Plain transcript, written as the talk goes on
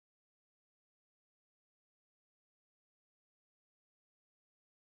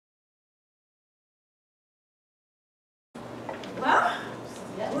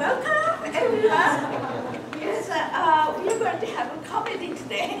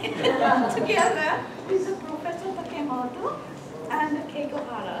together with Professor Takemoto and Keiko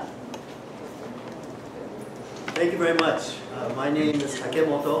Hara. Thank you very much. My name is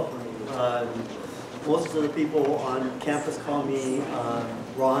Takemoto. Most of the people on campus call me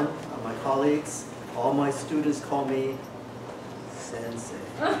Ron. My colleagues, all my students call me Sensei.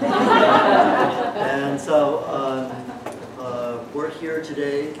 And so we're here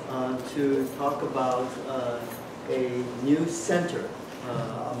today to talk about a new center,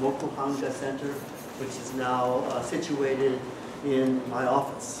 a Mokuhanga Center, which is now situated in my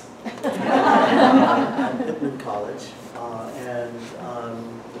office at Pittman College.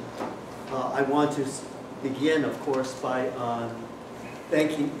 I want to begin, of course, by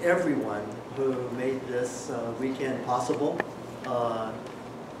thanking everyone who made this weekend possible.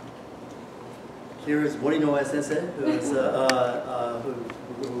 Here is Morinoe Sensei, who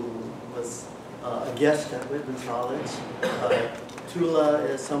was a guest at Whitman College. Tula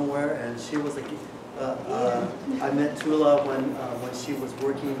is somewhere, and she was a. I met Tula when she was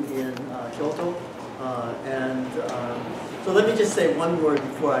working in Kyoto, so let me just say one word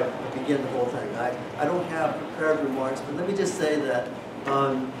before I begin the whole thing. I don't have prepared remarks, but let me just say that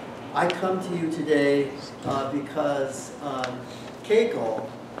I come to you today because Keiko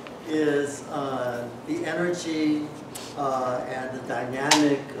is the energy and the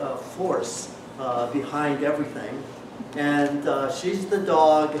dynamic force behind everything. And she's the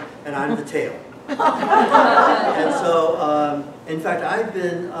dog, and I'm the tail. And so, in fact, I've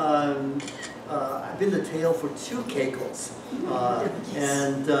been the tail for 2 Keikos.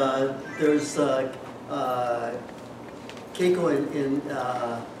 And there's Keiko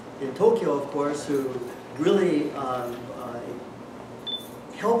in Tokyo, of course, who really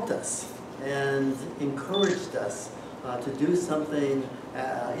helped us and encouraged us to do something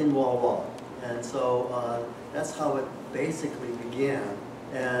in Walla Walla. And so that's how it basically began.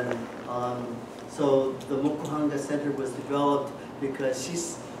 And so the Mokuhanga Center was developed because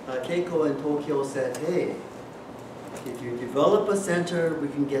Keiko in Tokyo said, hey, if you develop a center, we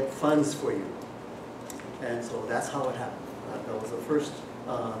can get funds for you. And so that's how it happened. That was the first.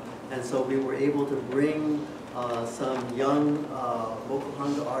 And so we were able to bring some young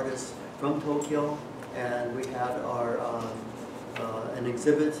Mokuhanga artists from Tokyo, and we had an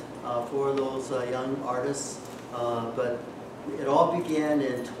exhibit for those young artists. But it all began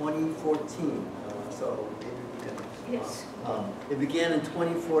in 2014. So maybe we can. Yes. It began in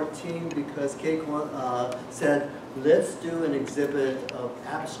 2014 because Keiko said, let's do an exhibit of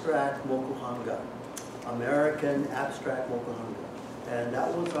abstract Mokuhanga, American abstract Mokuhanga. And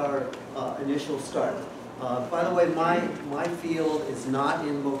that was our initial start. By the way, my field is not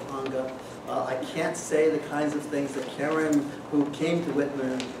in Mokuhanga. I can't say the kinds of things that Karen, who came to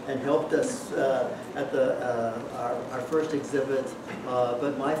Whitman and helped us at our first exhibit,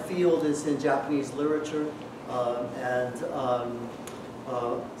 but my field is in Japanese literature.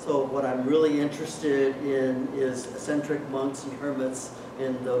 So what I'm really interested in is eccentric monks and hermits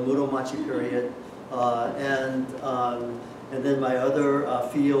in the Muromachi period. And then my other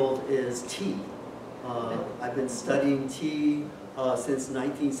field is tea. I've been studying tea since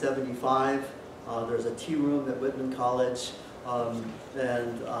 1975. There's a tea room at Whitman College,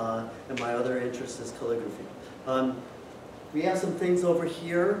 and my other interest is calligraphy. We have some things over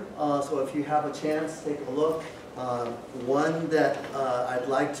here, so if you have a chance, take a look. One that I'd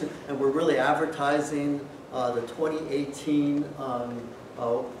like to, and we're really advertising the 2018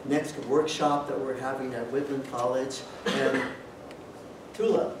 next workshop that we're having at Whitman College, and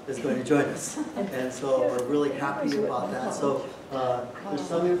Tula is going to join us, and so we're really happy about that. So there's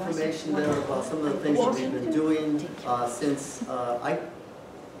some information there about some of the things that we've been doing since I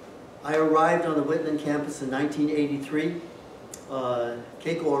arrived on the Whitman campus in 1983.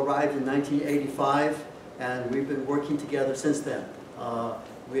 Keiko arrived in 1985, and we've been working together since then.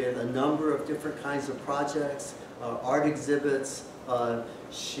 We had a number of different kinds of projects, art exhibits.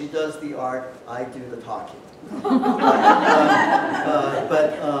 She does the art, I do the talking.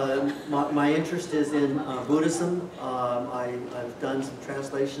 My interest is in Buddhism. I've done some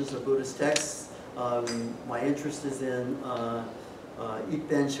translations of Buddhist texts. My interest is in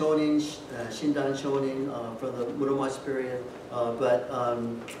Ippen Shonin, Shindan Shonin from the Muromachi period.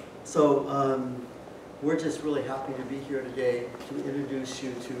 We're just really happy to be here today to introduce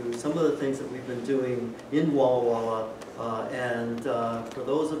you to some of the things that we've been doing in Walla Walla. And for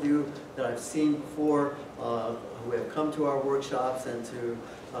those of you that I've seen before, who have come to our workshops, and to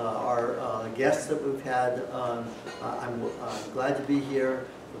our guests that we've had, I'm glad to be here.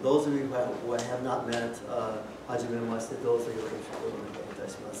 For those of you who I have not met, hajimemashite, dozo yoroshiku onegai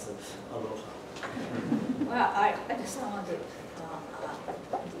itashimashite. Aloha. Well, I just want to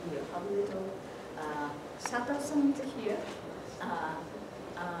present here,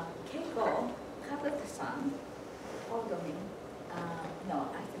 Keiko Hara-san told me, no,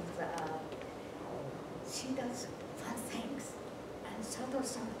 I think that she does fun things. And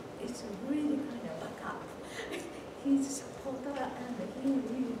Sato-san is really kind of backup. He's a supporter and he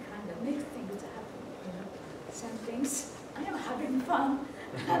really kind of makes things happen, you know. Some things, I am having fun.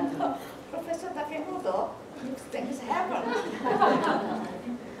 And Professor Takemoto makes things happen.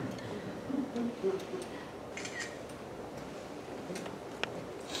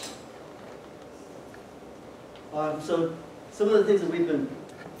 So some of the things that we've been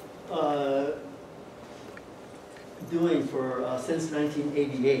doing for since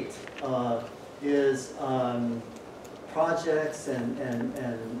 1988 is projects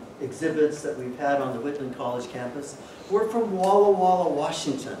and exhibits that we've had on the Whitman College campus. We're from Walla Walla,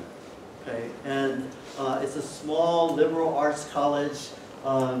 Washington, okay, and it's a small liberal arts college,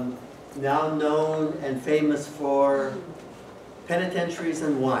 now known and famous for penitentiaries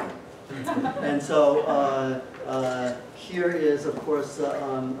and wine. And so here is, of course,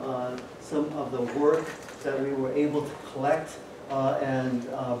 some of the work that we were able to collect and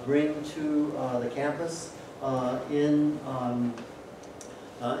bring to the campus in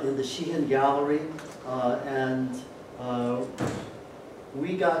the Sheehan Gallery. And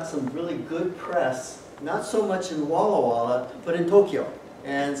we got some really good press, not so much in Walla Walla, but in Tokyo.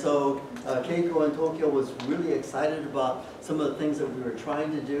 And so Keiko in Tokyo was really excited about some of the things that we were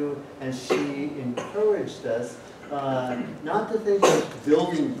trying to do, and she encouraged us not to think of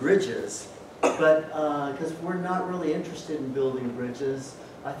building bridges, but because we're not really interested in building bridges.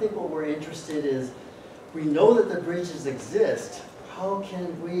 I think what we're interested is, we know that the bridges exist. How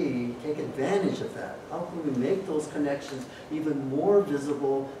can we take advantage of that? How can we make those connections even more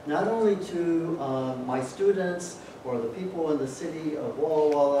visible, not only to my students or the people in the city of Walla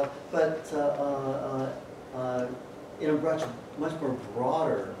Walla, but in a much more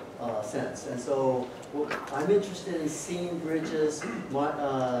broader sense. And so I'm interested in seeing bridges,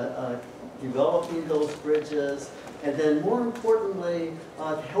 developing those bridges, and then more importantly,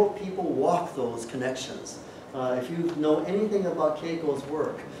 to help people walk those connections. If you know anything about Keiko's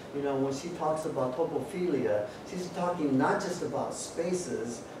work, you know, when she talks about topophilia, she's talking not just about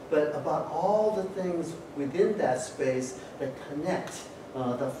spaces, but about all the things within that space that connect,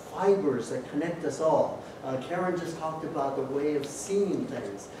 the fibers that connect us all. Karen just talked about the way of seeing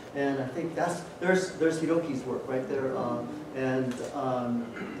things, and I think there's Hiroki's work right there,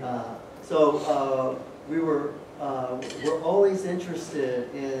 so we're always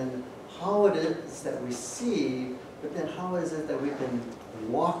interested in how it is that we see, but then how is it that we can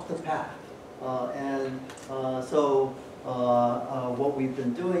walk the path? So what we've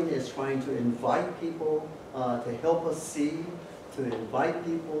been doing is trying to invite people to help us see, to invite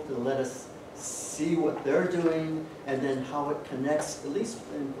people to let us see what they're doing, and then how it connects, at least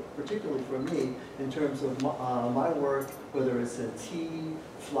particularly for me, in terms of my work, whether it's in tea,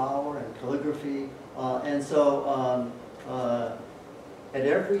 flower, and calligraphy. And so at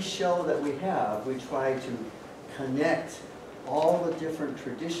every show that we have, we try to connect all the different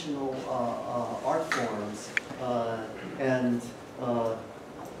traditional art forms.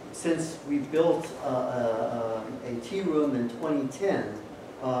 Since we built a tea room in 2010,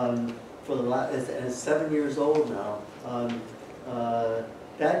 it's 7 years old now,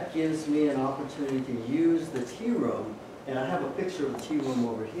 that gives me an opportunity to use the tea room, and I have a picture of the tea room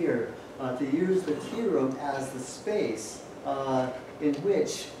over here, to use the tea room as the space in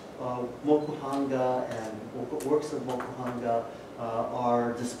which Mokuhanga and works of Mokuhanga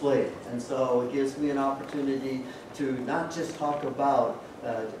are displayed. And so it gives me an opportunity to not just talk about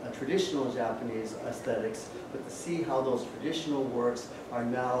traditional Japanese aesthetics, but to see how those traditional works are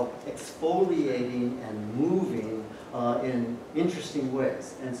now exfoliating and moving in interesting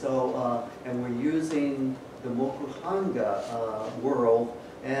ways. And so, and we're using the Mokuhanga world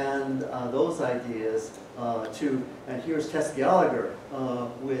and those ideas and here's Tess Gallagher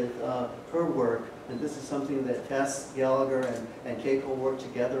with her work, and this is something that Tess Gallagher and Keiko worked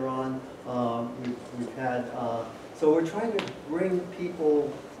together on. We've had, so we're trying to bring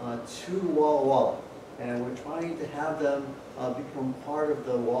people to Walla Walla, and we're trying to have them become part of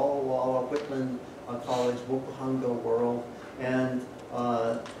the Walla Walla Whitman College Mokuhanga world. And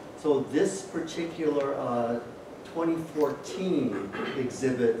so this particular 2014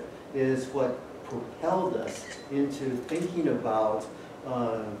 exhibit is what propelled us into thinking about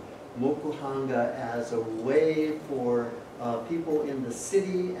Mokuhanga as a way for people in the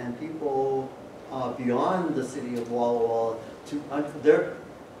city and people beyond the city of Walla Walla to,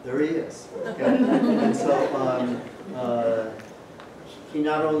 there he is. Okay? And so he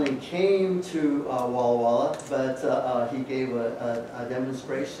not only came to Walla Walla, but he gave a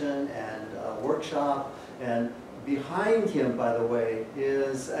demonstration and a workshop. And behind him, by the way,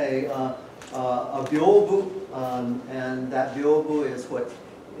 is a byobu, and that byobu is what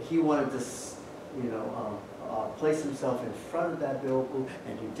he wanted to, place himself in front of that byobu,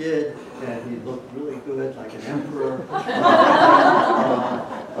 and he did, and he looked really good, like an emperor.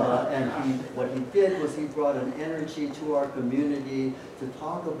 What he did was he brought an energy to our community to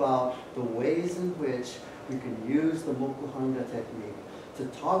talk about the ways in which we can use the Mokuhanga technique, to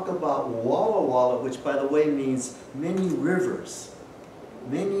talk about Walla Walla, which by the way means many rivers,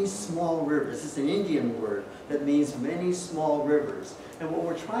 many small rivers. It's an Indian word that means many small rivers. And what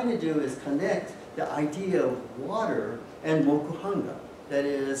we're trying to do is connect the idea of water and Mokuhanga. That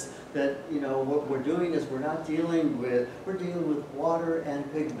is, what we're doing is we're dealing with water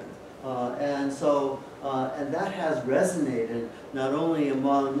and pigment. And that has resonated not only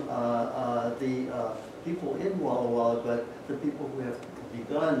among the people in Walla Walla, but the people who have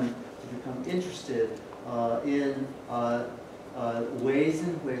begun to become interested in ways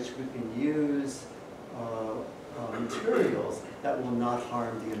in which we can use materials that will not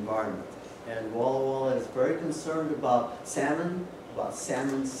harm the environment. And Walla Walla is very concerned about salmon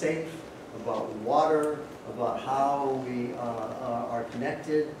safe, about water, about how we are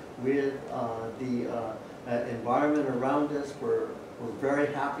connected with the environment around us. We're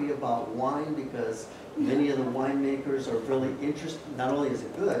very happy about wine because many of the winemakers are really interested, not only is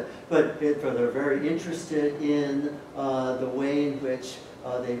it good, but they're very interested in the way in which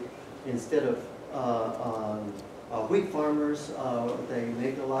they, instead of wheat farmers, they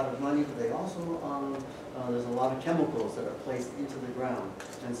make a lot of money, but they also, there's a lot of chemicals that are placed into the ground.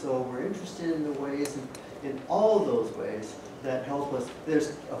 And so we're interested in the ways, in all those ways that help us.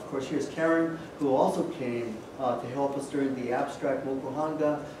 Of course, here's Karen, who also came to help us during the abstract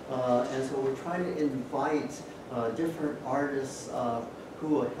Mokuhanga. And so we're trying to invite different artists who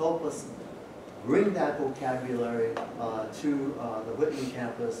will help us bring that vocabulary to the Whitman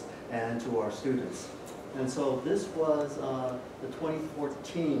campus and to our students. And so this was the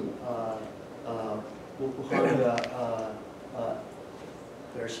 2014 Mokuhanga,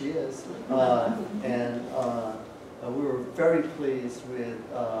 there she is. And we were very pleased with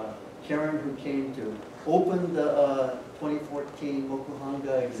Karen, who came to open the 2014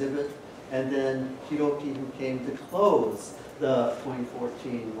 Mokuhanga exhibit, and then Hiroki, who came to close the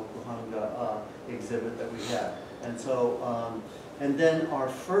 2014 Mokuhanga exhibit that we had. And so, and then our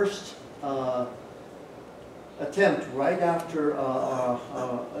first attempt right after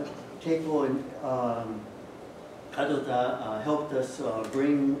Keiko and Kadota helped us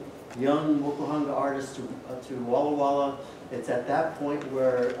bring young Mokuhanga artists to Walla Walla. It's at that point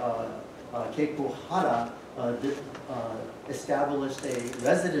where Keiko Hara established a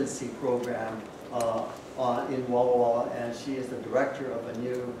residency program in Walla Walla, and she is the director of a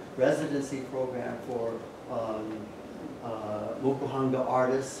new residency program for Mokuhanga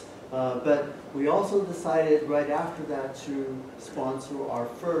artists. But we also decided right after that to sponsor our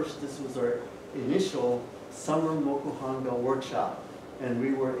this was our initial summer Mokuhanga workshop. And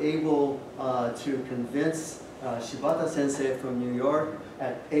we were able to convince Shibata Sensei from New York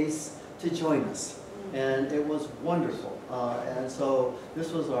at PACE to join us. And it was wonderful. And so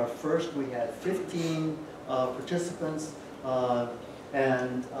this was our first. We had 15 participants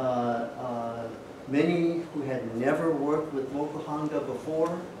and many who had never worked with Mokuhanga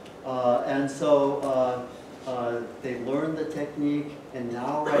before. And so they learned the technique, and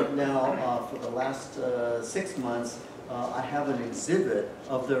now, right now, for the last 6 months, I have an exhibit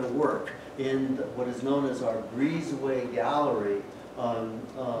of their work in what is known as our Breezeway Gallery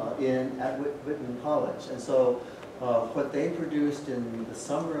at Whitman College. And so what they produced in the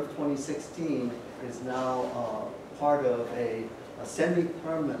summer of 2016 is now part of a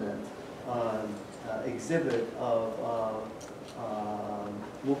semi-permanent exhibit of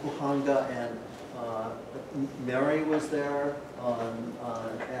Mokuhanga, and Mary was there,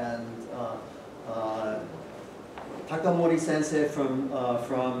 and Takemoto Sensei from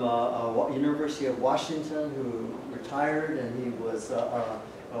University of Washington, who retired, and he was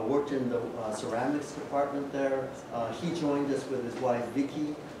worked in the ceramics department there. He joined us with his wife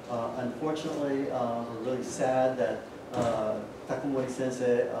Vicky. Unfortunately, we're really sad that Takemoto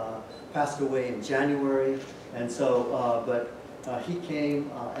Sensei passed away in January, and so he came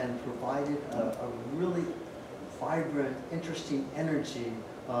and provided a really vibrant, interesting energy.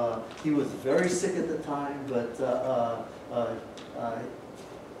 He was very sick at the time, but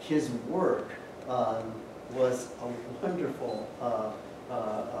his work was a wonderful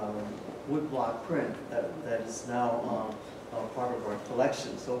woodblock print that is now part of our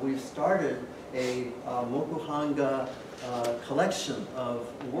collection. So we've started a Mokuhanga collection of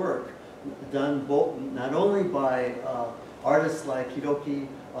work done both, not only by artists like Hiroki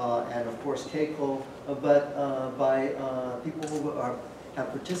and of course Keiko, but by people who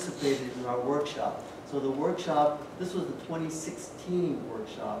have participated in our workshop. So the workshop, this was the 2016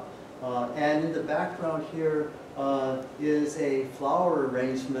 workshop, and in the background here is a flower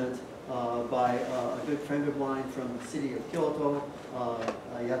arrangement by a good friend of mine from the city of Kyoto,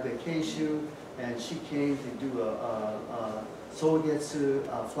 Yabe Keishu, and she came to do a Sogetsu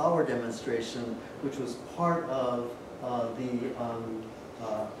flower demonstration, which was part of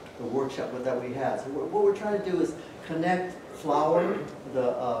the workshop that we had. So what we're trying to do is connect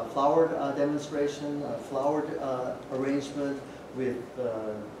the flower demonstration, flowered arrangement with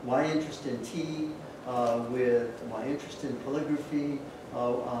my interest in tea, with my interest in calligraphy.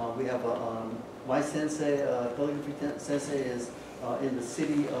 We have my sensei, calligraphy sensei, is in the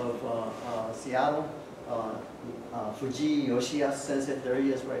city of Seattle. Fuji Yoshiyasu sensei, there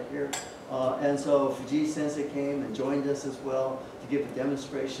he is right here. And so Fuji sensei came and joined us as well to give a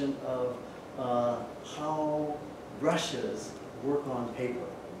demonstration of how brushes work on paper.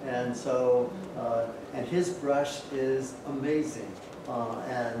 And so, and his brush is amazing.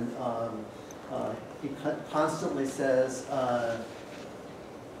 He constantly says,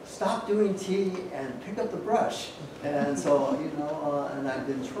 stop doing tea and pick up the brush. And so, you know, and I've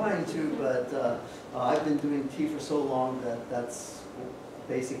been trying to, but I've been doing tea for so long that that's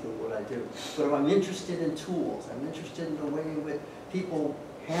basically what I do. But I'm interested in tools. I'm interested in the way in which people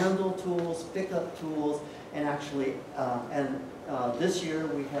handle tools, pick up tools, and actually, this year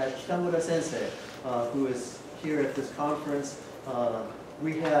we had Kitamura Sensei, who is here at this conference.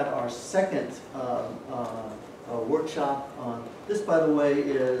 We had our second workshop on, this by the way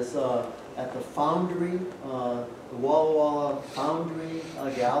is at the Foundry, the Walla Walla Foundry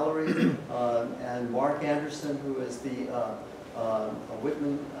Gallery, and Mark Anderson, who is the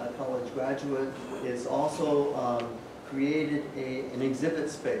Whitman College graduate, is also created an exhibit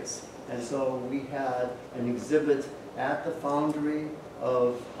space. And so we had an exhibit at the Foundry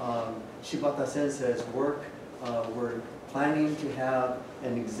of Shibata Sensei's work. We're planning to have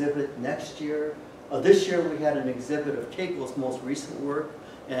an exhibit next year. This year we had an exhibit of Keiko's most recent work,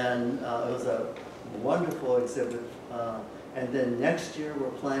 and it was a wonderful exhibit. And then next year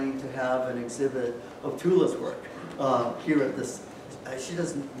we're planning to have an exhibit of Tula's work here at this. She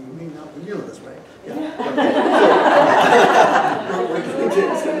doesn't, you may not, you know this, right? Yeah. Okay. We're going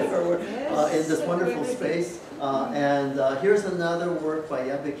to exhibit her work in this wonderful space. And here's another work by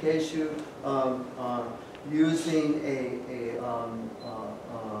Yabe Keishu using a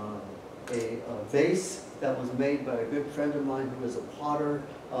vase that was made by a good friend of mine who is a potter,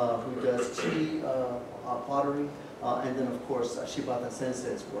 who does tea pottery, and then of course Shibata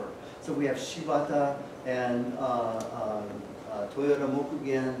Sensei's work. So we have Shibata and Toyota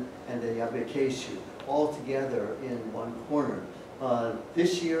Mokugen and the Yabe Keishu all together in one corner.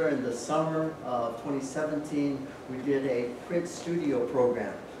 This year in the summer of 2017, we did a print studio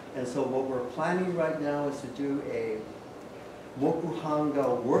program. And so what we're planning right now is to do a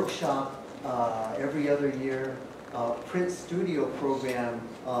Mokuhanga workshop every other year, print studio program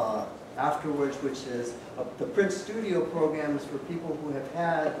afterwards, which is, the print studio program is for people who have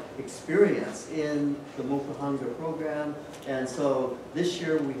had experience in the Mokuhanga program. And so this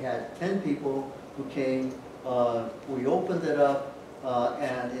year we had 10 people who came. We opened it up,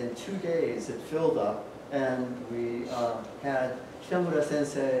 and in 2 days it filled up. And we had Kitamura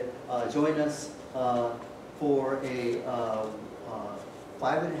Sensei join us for a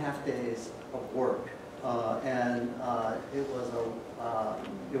 5.5 days of work.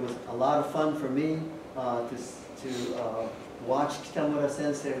 It was a lot of fun for me to watch Kitamura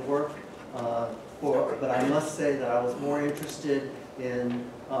Sensei work. But I must say that I was more interested in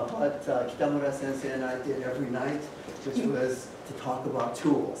what Kitamura Sensei and I did every night, which was to talk about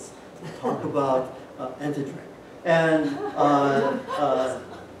tools, to talk about and to drink, and to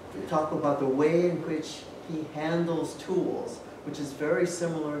talk about the way in which he handles tools, which is very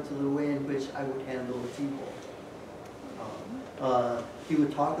similar to the way in which I would handle a tea bowl. He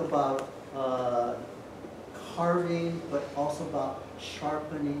would talk about carving, but also about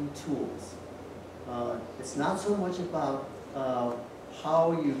sharpening tools. It's not so much about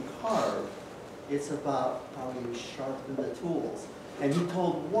how you carve, it's about how you sharpen the tools. And he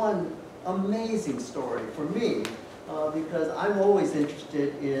told one amazing story for me, because I'm always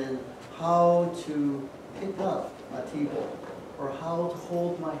interested in how to pick up a tea bowl, or how to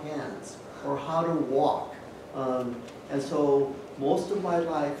hold my hands, or how to walk. And so most of my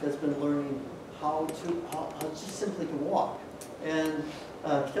life has been learning how just simply to walk. And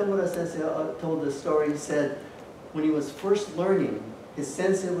Kitamura Sensei told this story. He said when he was first learning, his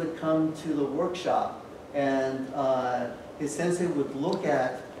sensei would come to the workshop, and his sensei would look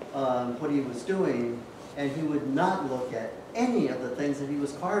at what he was doing, and he would not look at any of the things that he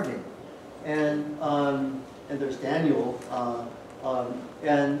was carving. And there's Daniel,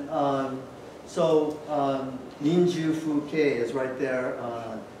 so Ninju Fuke is right there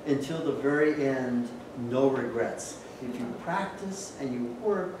until the very end, no regrets. If you practice and you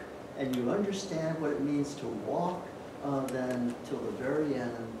work and you understand what it means to walk, then till the very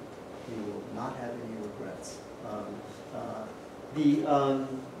end, you will not have any regrets.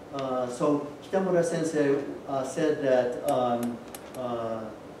 So Kitamura Sensei said that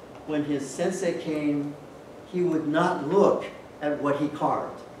when his sensei came, he would not look at what he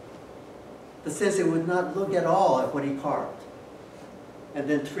carved. The sensei would not look at all at what he carved. And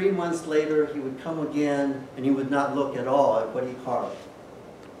then 3 months later, he would come again, and he would not look at all at what he carved.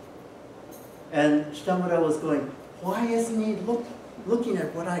 And Kitamura was going, why isn't he looking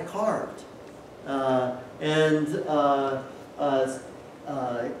at what I carved?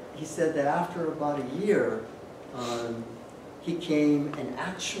 He said that after about a year, he came and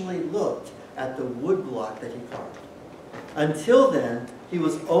actually looked at the wood block that he carved. Until then, he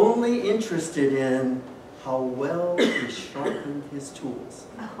was only interested in how well he sharpened his tools.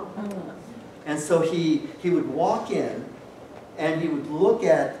 And so he would walk in and he would look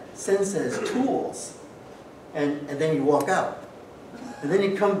at Sensei's tools, and then he'd walk out. And then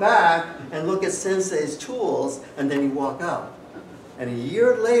he'd come back and look at Sensei's tools, and then he'd walk out. And a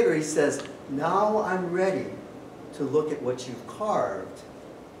year later he says, now I'm ready to look at what you've carved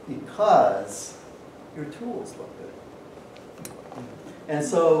because your tools look good. And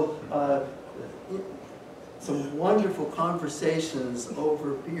so some wonderful conversations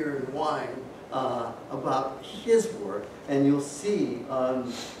over beer and wine about his work, and you'll see, how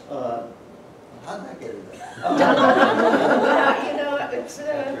did I get into that? You know, it's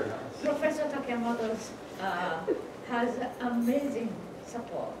Professor Takemoto has amazing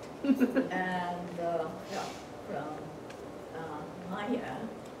support, and yeah, from Maya,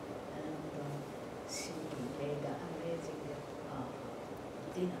 and she made an amazing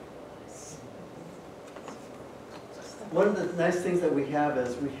dinner for us. One of the nice things that we have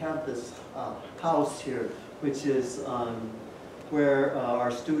is we have this house here, which is where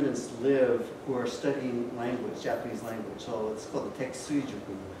our students live who are studying language, Japanese language. So it's called the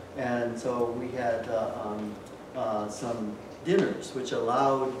Teksuijuku. And so we had some dinners which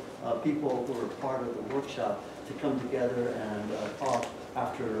allowed people who were part of the workshop to come together and talk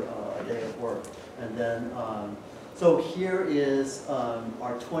after a day of work. And then, so here is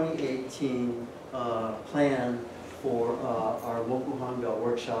our 2018 plan for our Mokuhanga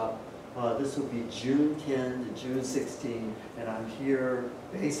workshop. This will be June 10 to June 16, and I'm here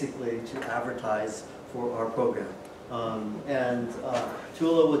basically to advertise for our program.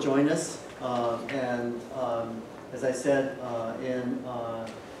 Tula will join us, as I said,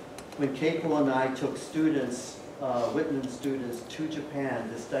 when Keiko and I took students, Whitman students, to Japan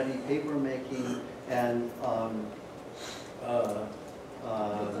to study paper making and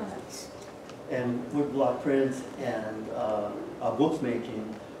woodblock prints and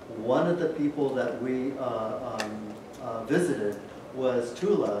bookmaking, one of the people that we visited was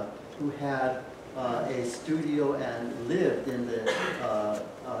Tula, who had a studio and lived in the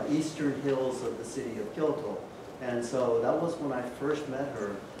eastern hills of the city of Kyoto. And so that was when I first met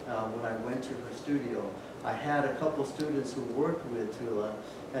her, when I went to her studio. I had a couple students who worked with Tula,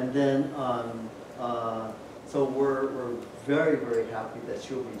 and then, so we're very, very happy that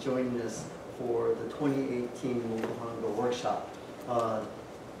she'll be joining us for the 2018 Mokuhanga workshop.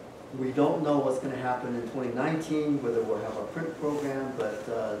 We don't know what's going to happen in 2019, whether we'll have a print program, but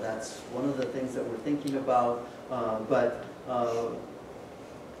that's one of the things that we're thinking about.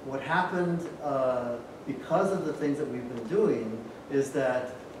 What happened because of the things that we've been doing is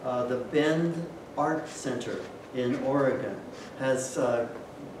that the Bend Art Center in Oregon has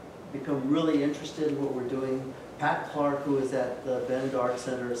become really interested in what we're doing. Pat Clark, who is at the Bend Art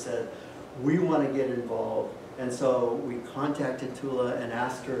Center, said, we want to get involved. And so we contacted Tula and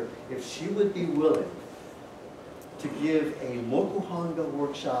asked her if she would be willing to give a Mokuhanga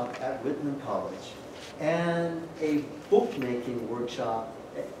workshop at Whitman College and a bookmaking workshop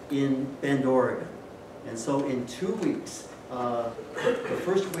in Bend, Oregon. And so in 2 weeks, the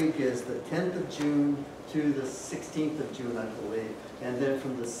first week is the 10th of June to the 16th of June, I believe. And then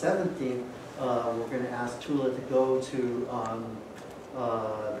from the 17th, we're going to ask Tula to go to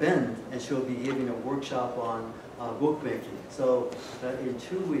Bend, and she'll be giving a workshop on bookmaking. So in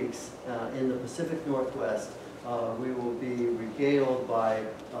 2 weeks in the Pacific Northwest, we will be regaled by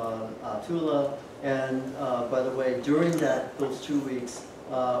Tula. And by the way, during those 2 weeks,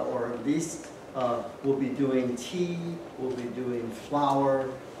 or at least we'll be doing tea, we'll be doing flower,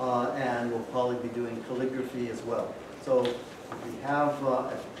 and we'll probably be doing calligraphy as well. So if you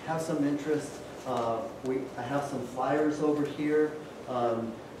have some interest, I have some flyers over here.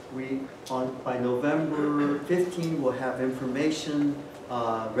 By November 15, we'll have information.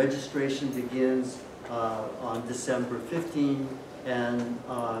 Registration begins on December 15, and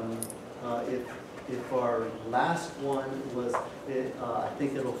if our last one was, I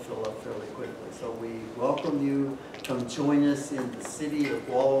think it'll fill up fairly quickly. So we welcome you. Come join us in the city of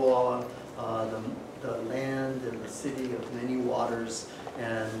Walla Walla, the land and the city of many waters,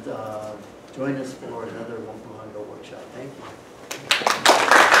 and join us for another Mokuhanga workshop. Thank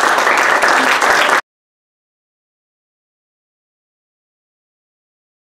you.